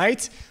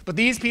 Right? But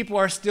these people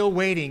are still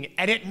waiting.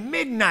 And at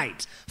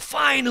midnight,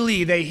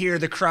 finally they hear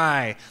the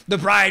cry. The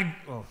bride,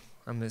 oh,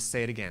 I'm going to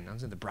say it again. I'm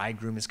saying the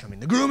bridegroom is coming.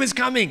 The groom is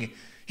coming.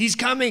 He's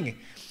coming.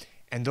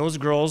 And those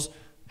girls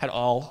had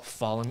all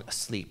fallen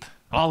asleep.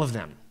 All of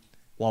them,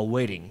 while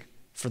waiting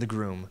for the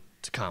groom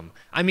to come.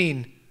 I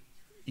mean,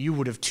 you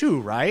would have too,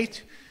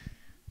 right?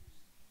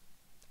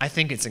 I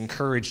think it's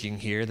encouraging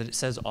here that it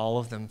says all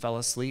of them fell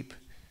asleep.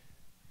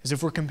 As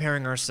if we're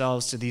comparing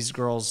ourselves to these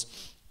girls,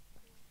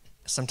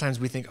 sometimes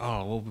we think,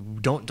 oh, well,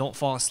 don't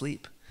fall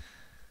asleep.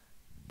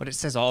 But it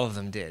says all of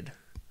them did.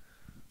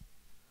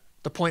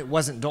 The point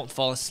wasn't don't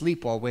fall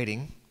asleep while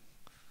waiting.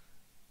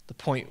 The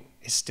point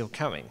is still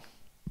coming.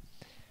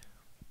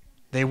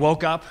 They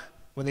woke up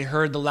when they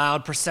heard the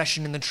loud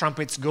procession and the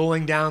trumpets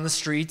going down the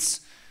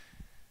streets.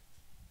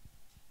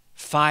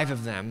 5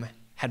 of them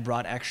had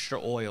brought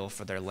extra oil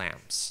for their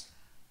lamps.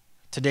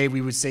 Today we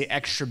would say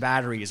extra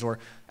batteries or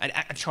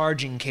a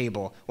charging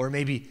cable or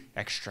maybe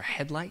extra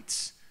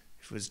headlights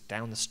if it was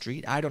down the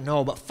street. I don't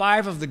know, but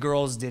 5 of the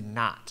girls did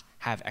not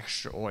have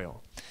extra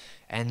oil,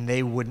 and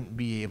they wouldn't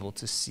be able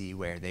to see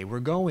where they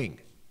were going.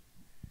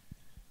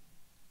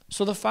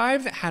 So the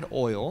 5 that had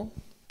oil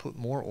put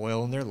more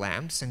oil in their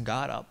lamps and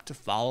got up to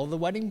follow the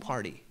wedding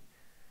party.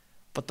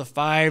 But the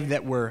 5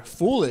 that were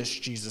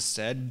foolish, Jesus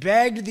said,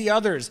 begged the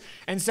others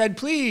and said,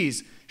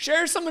 please,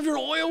 share some of your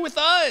oil with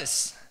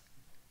us.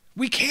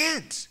 We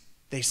can't,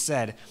 they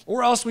said,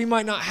 or else we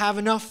might not have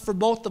enough for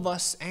both of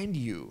us and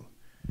you.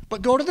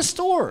 But go to the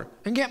store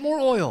and get more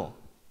oil.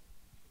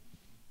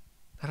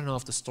 I don't know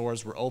if the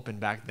stores were open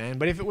back then,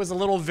 but if it was a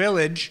little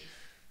village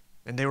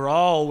and they were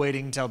all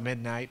waiting till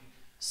midnight,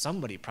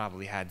 somebody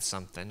probably had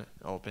something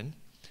open.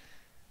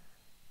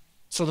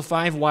 So the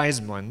 5 wise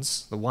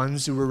ones, the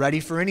ones who were ready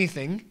for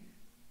anything,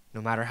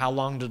 no matter how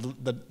long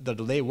the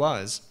delay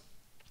was,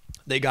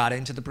 they got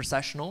into the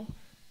processional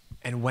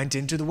and went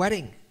into the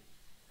wedding.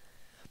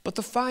 But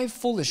the 5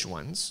 foolish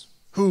ones,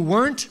 who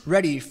weren't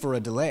ready for a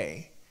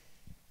delay,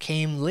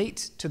 came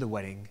late to the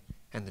wedding,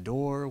 and the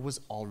door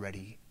was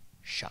already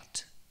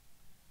shut.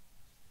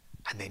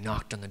 And they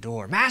knocked on the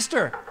door.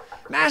 Master,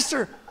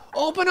 Master,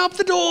 open up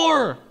the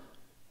door.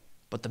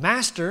 But the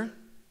master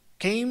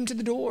came to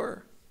the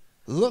door,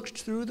 looked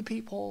through the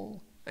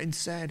peephole, and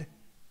said,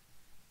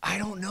 I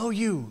don't know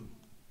you.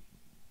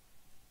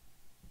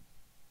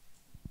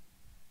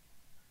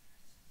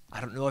 I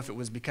don't know if it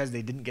was because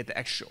they didn't get the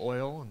extra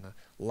oil and the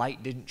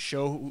light didn't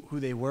show who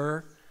they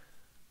were,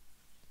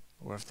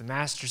 or if the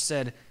master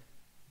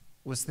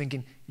was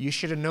thinking, you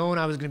should have known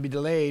I was going to be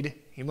delayed.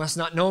 You must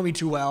not know me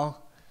too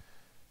well.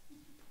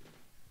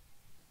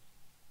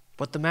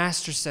 But the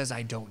master says,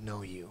 I don't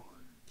know you.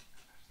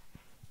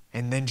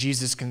 And then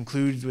Jesus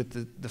concludes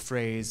with the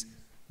phrase,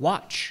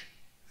 watch,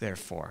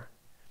 therefore,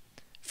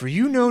 for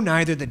you know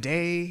neither the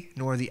day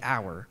nor the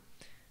hour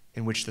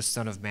in which the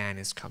Son of Man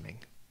is coming.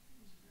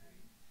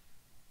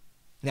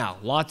 Now,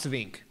 lots of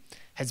ink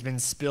has been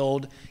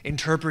spilled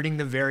interpreting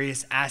the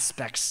various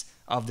aspects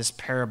of this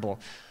parable.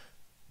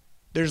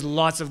 There's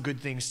lots of good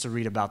things to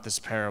read about this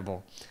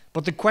parable,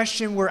 But the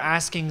question we're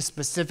asking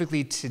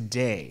specifically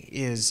today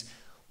is,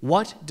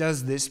 what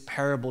does this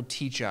parable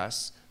teach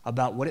us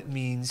about what it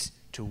means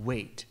to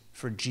wait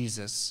for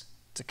Jesus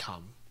to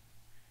come?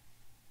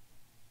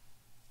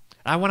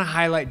 I want to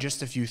highlight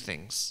just a few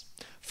things.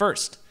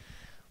 First,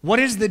 what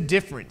is the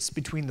difference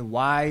between the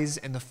wise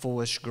and the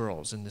foolish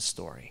girls in this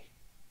story?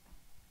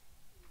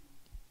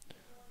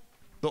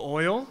 The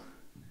oil?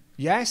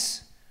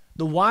 Yes.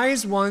 The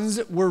wise ones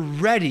were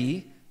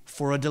ready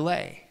for a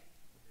delay.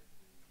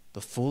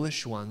 The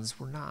foolish ones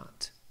were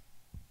not.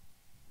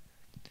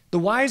 The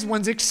wise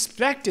ones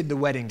expected the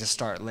wedding to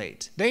start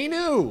late. They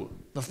knew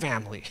the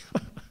family.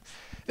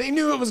 They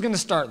knew it was going to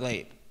start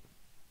late.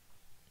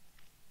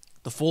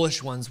 The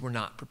foolish ones were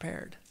not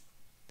prepared.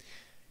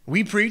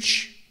 We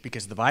preach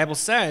because the Bible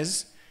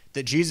says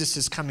that Jesus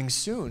is coming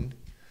soon,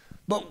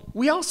 but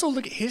we also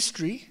look at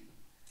history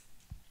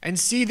and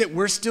see that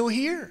we're still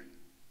here.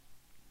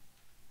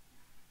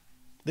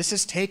 This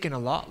has taken a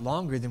lot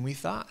longer than we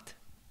thought.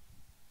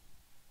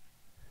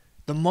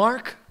 The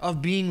mark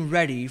of being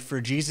ready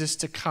for Jesus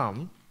to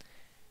come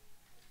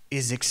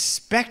is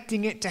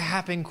expecting it to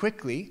happen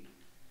quickly,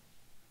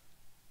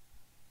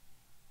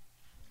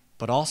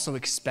 but also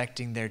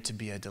expecting there to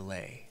be a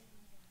delay.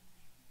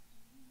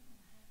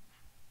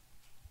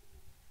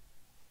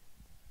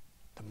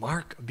 The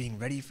mark of being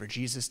ready for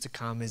Jesus to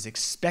come is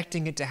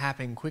expecting it to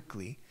happen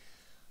quickly,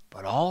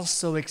 but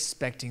also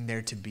expecting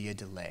there to be a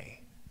delay.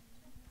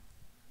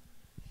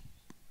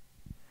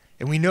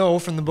 And we know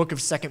from the book of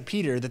 2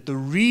 Peter that the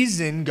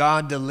reason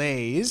God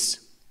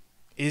delays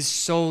is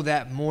so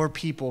that more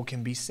people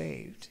can be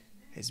saved,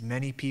 as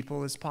many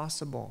people as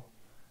possible.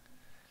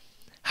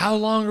 How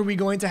long are we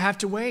going to have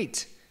to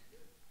wait?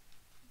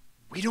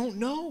 We don't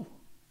know.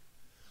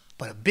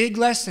 But a big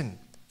lesson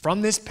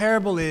from this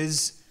parable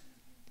is,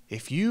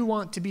 if you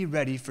want to be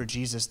ready for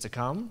Jesus to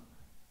come,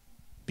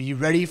 be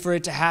ready for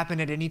it to happen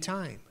at any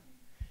time.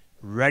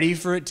 Ready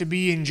for it to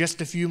be in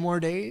just a few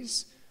more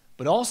days,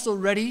 but also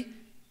ready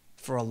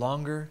for a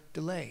longer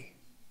delay.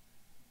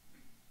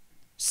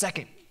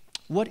 Second,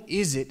 what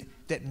is it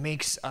that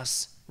makes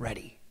us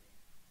ready?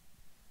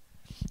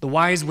 The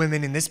wise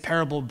women in this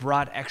parable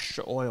brought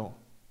extra oil.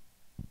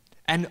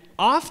 And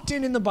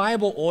often in the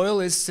Bible, oil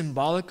is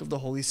symbolic of the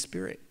Holy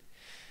Spirit.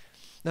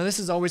 Now, this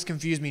has always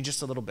confused me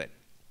just a little bit.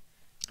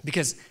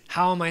 Because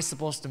how am I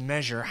supposed to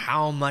measure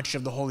how much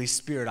of the Holy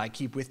Spirit I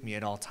keep with me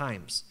at all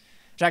times?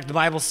 In fact, the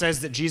Bible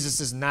says that Jesus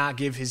does not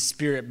give his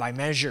Spirit by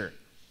measure.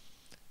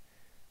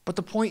 But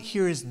the point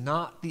here is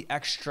not the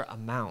extra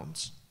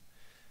amount.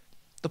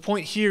 The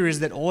point here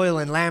is that oil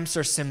and lamps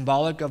are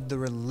symbolic of the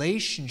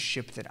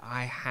relationship that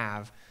I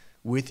have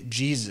with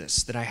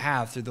Jesus, that I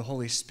have through the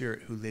Holy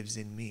Spirit who lives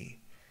in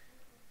me.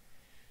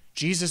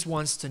 Jesus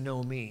wants to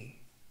know me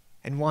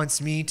and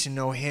wants me to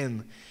know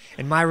him.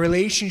 And my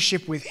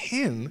relationship with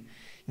him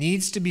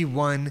needs to be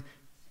one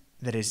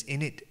that is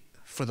in it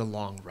for the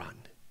long run.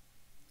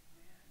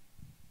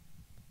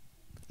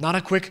 Not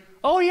a quick,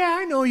 oh yeah,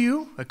 I know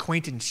you,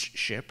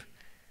 acquaintanceship,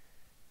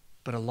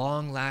 but a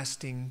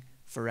long-lasting,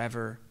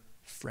 forever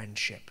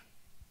friendship.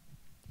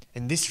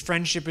 And this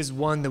friendship is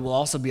one that will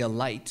also be a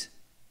light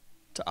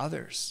to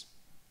others,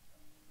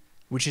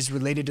 which is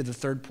related to the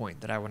third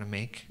point that I want to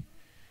make.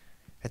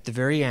 At the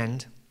very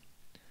end,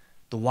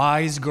 the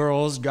wise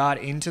girls got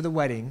into the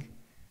wedding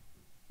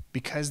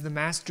because the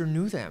master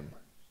knew them.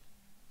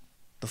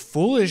 The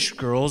foolish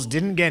girls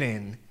didn't get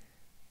in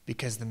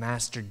because the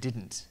master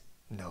didn't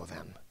know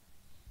them.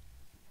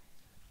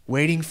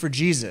 Waiting for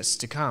Jesus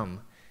to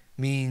come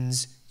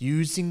means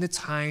using the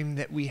time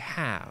that we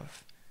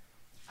have,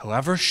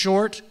 however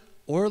short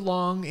or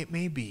long it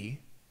may be,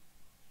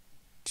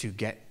 to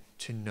get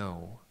to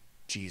know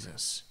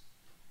Jesus.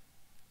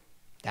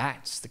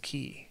 That's the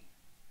key.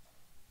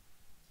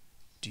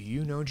 Do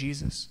you know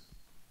Jesus?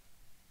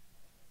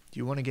 Do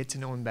you want to get to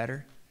know him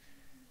better?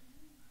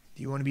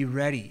 Do you want to be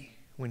ready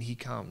when he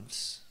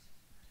comes?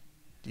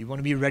 Do you want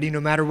to be ready no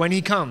matter when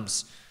he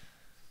comes?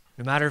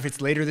 No matter if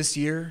it's later this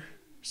year,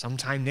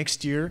 sometime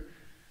next year,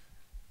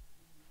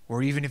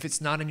 or even if it's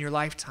not in your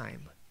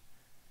lifetime.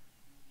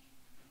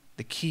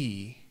 The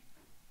key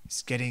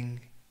is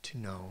getting to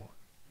know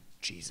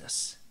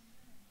Jesus.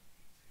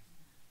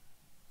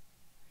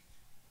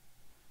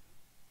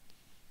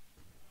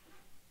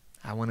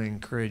 I want to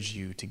encourage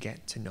you to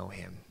get to know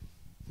him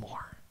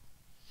more.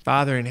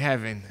 Father in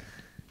heaven,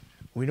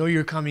 we know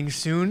you're coming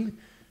soon.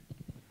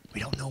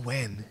 We don't know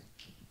when.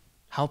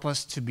 Help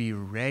us to be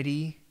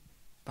ready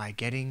by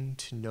getting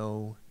to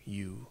know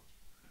you.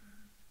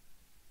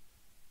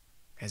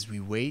 As we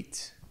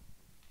wait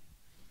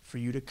for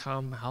you to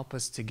come, help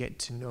us to get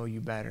to know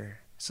you better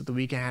so that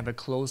we can have a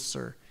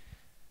closer,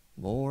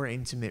 more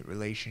intimate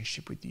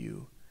relationship with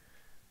you.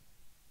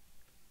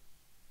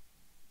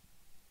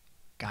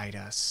 Guide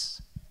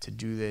us to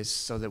do this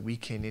so that we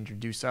can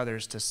introduce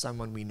others to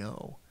someone we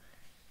know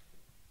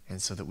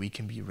and so that we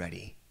can be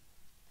ready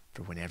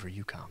for whenever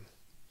you come.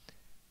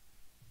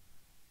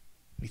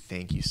 We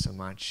thank you so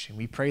much, and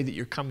we pray that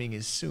your coming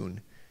is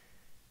soon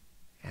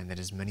and that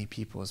as many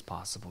people as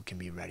possible can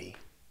be ready,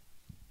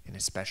 and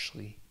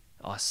especially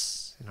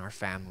us and our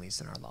families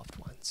and our loved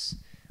ones.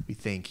 We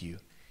thank you.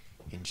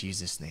 In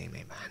Jesus' name,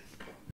 amen.